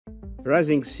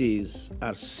Rising seas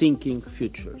are sinking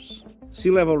futures. Sea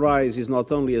level rise is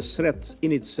not only a threat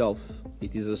in itself,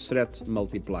 it is a threat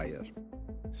multiplier.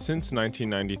 Since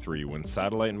 1993, when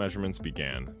satellite measurements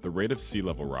began, the rate of sea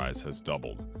level rise has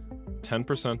doubled.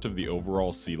 10% of the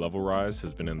overall sea level rise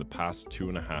has been in the past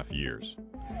 2.5 years.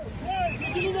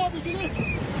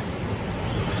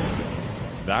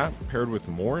 That, paired with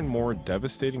more and more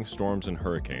devastating storms and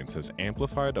hurricanes, has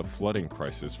amplified a flooding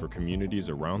crisis for communities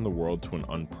around the world to an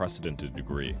unprecedented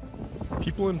degree.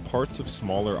 People in parts of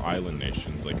smaller island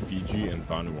nations like Fiji and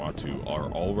Vanuatu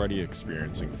are already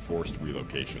experiencing forced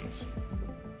relocations.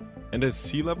 And as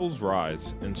sea levels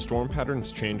rise and storm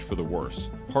patterns change for the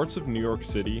worse, parts of New York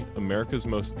City, America's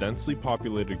most densely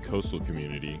populated coastal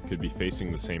community, could be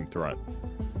facing the same threat.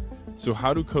 So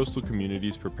how do coastal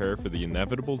communities prepare for the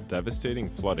inevitable devastating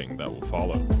flooding that will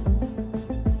follow?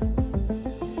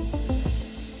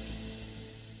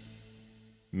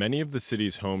 Many of the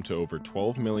cities home to over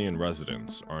 12 million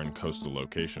residents are in coastal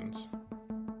locations.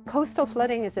 Coastal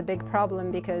flooding is a big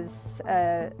problem because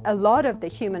a lot of the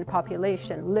human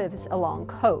population lives along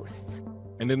coasts.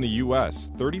 And in the US,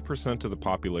 30% of the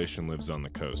population lives on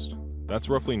the coast. That's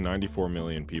roughly 94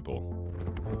 million people.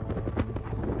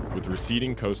 With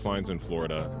receding coastlines in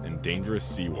Florida and dangerous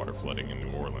seawater flooding in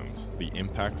New Orleans, the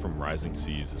impact from rising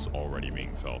seas is already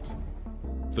being felt.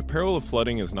 The peril of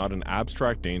flooding is not an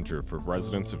abstract danger for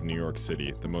residents of New York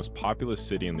City, the most populous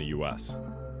city in the US.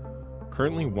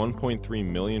 Currently, 1.3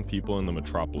 million people in the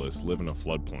metropolis live in a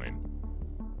floodplain.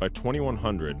 By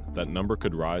 2100, that number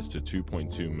could rise to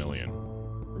 2.2 million.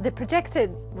 The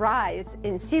projected rise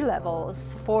in sea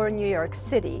levels for New York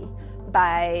City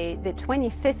by the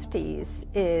 2050s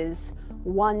is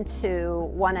 1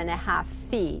 to 1.5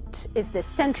 feet is the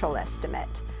central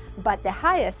estimate. But the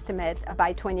high estimate,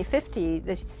 by 2050,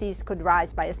 the seas could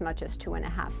rise by as much as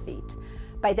 2.5 feet.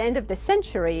 By the end of the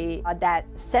century, that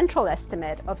central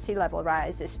estimate of sea level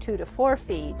rise is 2 to 4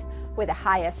 feet, with a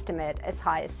high estimate as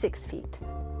high as 6 feet.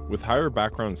 With higher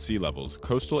background sea levels,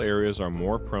 coastal areas are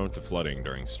more prone to flooding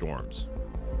during storms.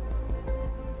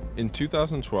 In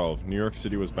 2012, New York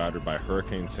City was battered by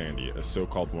Hurricane Sandy, a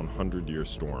so-called 100-year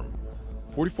storm.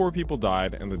 44 people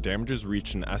died, and the damages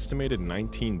reached an estimated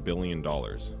 $19 billion.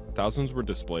 Thousands were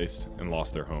displaced and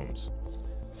lost their homes.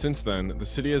 Since then, the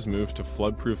city has moved to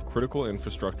flood-proof critical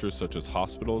infrastructures such as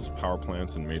hospitals, power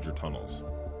plants, and major tunnels.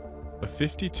 A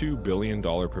 $52 billion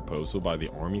proposal by the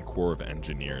Army Corps of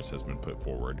Engineers has been put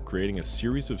forward, creating a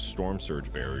series of storm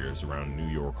surge barriers around New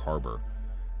York Harbor.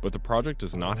 But the project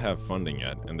does not have funding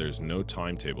yet, and there's no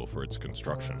timetable for its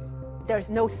construction.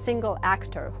 There's no single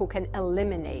actor who can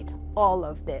eliminate all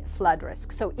of the flood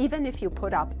risk. So even if you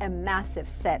put up a massive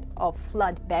set of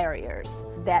flood barriers,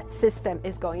 that system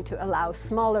is going to allow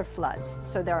smaller floods.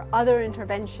 So there are other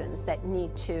interventions that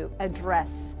need to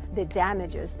address the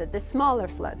damages that the smaller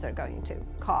floods are going to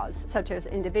cause, such as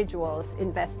individuals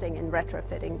investing in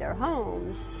retrofitting their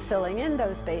homes, filling in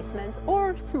those basements,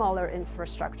 or smaller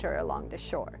infrastructure along the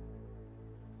shore.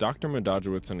 Dr.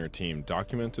 Modajewicz and her team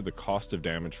documented the cost of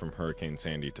damage from Hurricane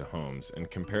Sandy to homes and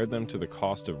compared them to the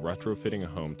cost of retrofitting a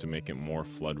home to make it more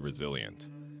flood resilient.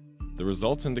 The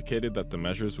results indicated that the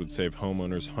measures would save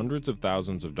homeowners hundreds of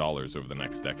thousands of dollars over the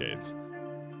next decades.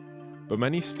 But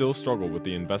many still struggle with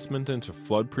the investment into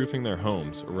flood-proofing their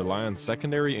homes or rely on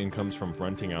secondary incomes from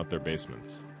renting out their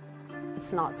basements.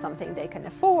 It's not something they can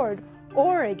afford,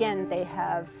 or again, they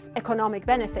have economic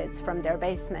benefits from their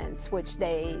basements, which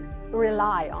they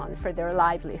rely on for their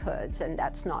livelihoods, and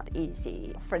that's not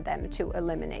easy for them to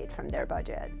eliminate from their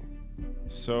budget.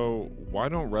 So why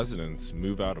don't residents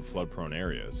move out of flood-prone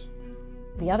areas?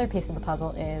 The other piece of the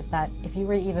puzzle is that if you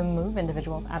were to even move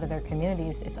individuals out of their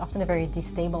communities, it's often a very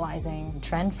destabilizing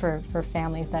trend for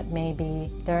families that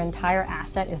maybe their entire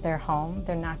asset is their home.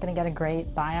 They're not going to get a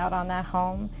great buyout on that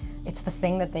home. It's the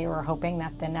thing that they were hoping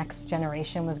that the next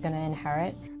generation was going to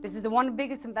inherit. This is the one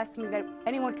biggest investment that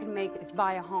anyone can make is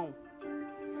buy a home.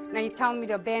 Now you're telling me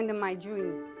to abandon my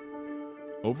dream.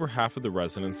 Over half of the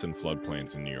residents in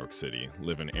floodplains in New York City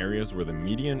live in areas where the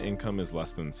median income is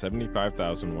less than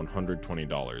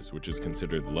 $75,120, which is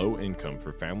considered low income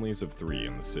for families of 3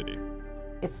 in the city.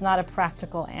 It's not a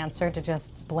practical answer to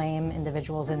just blame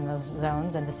individuals in those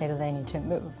zones and to say that they need to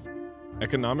move.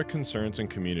 Economic concerns in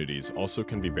communities also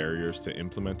can be barriers to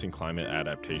implementing climate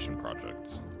adaptation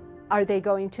projects. Are they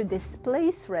going to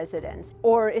displace residents?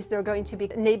 Or is there going to be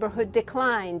neighborhood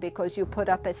decline because you put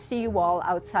up a seawall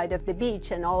outside of the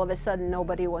beach and all of a sudden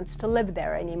nobody wants to live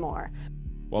there anymore?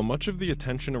 While much of the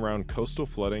attention around coastal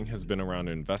flooding has been around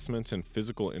investments in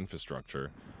physical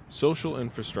infrastructure, social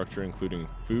infrastructure including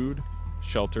food,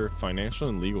 Shelter, financial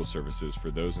and legal services for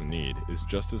those in need is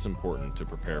just as important to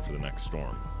prepare for the next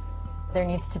storm. There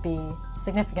needs to be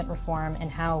significant reform in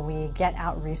how we get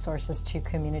out resources to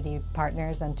community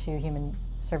partners and to human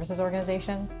services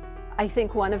organizations. I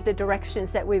think one of the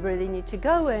directions that we really need to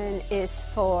go in is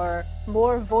for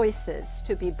more voices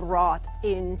to be brought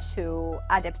into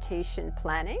adaptation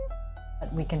planning.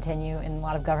 We continue in a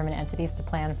lot of government entities to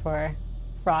plan for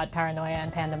fraud, paranoia,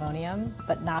 and pandemonium,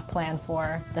 but not plan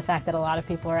for the fact that a lot of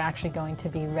people are actually going to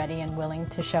be ready and willing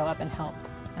to show up and help.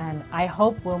 And I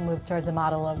hope we'll move towards a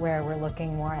model of where we're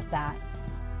looking more at that.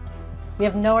 We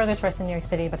have no other choice in New York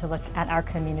City but to look at our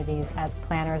communities as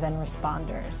planners and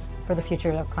responders for the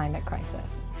future of climate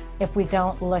crisis. If we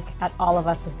don't look at all of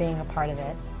us as being a part of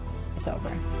it, it's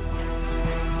over.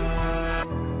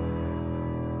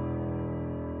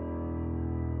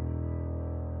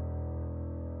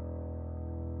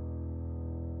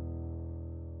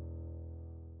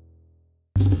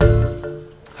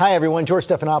 Hi everyone, George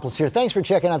Stephanopoulos here. Thanks for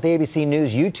checking out the ABC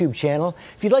News YouTube channel.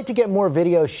 If you'd like to get more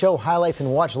videos, show highlights,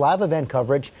 and watch live event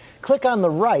coverage, click on the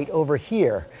right over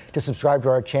here to subscribe to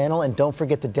our channel, and don't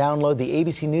forget to download the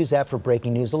ABC News app for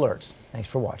breaking news alerts. Thanks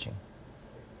for watching.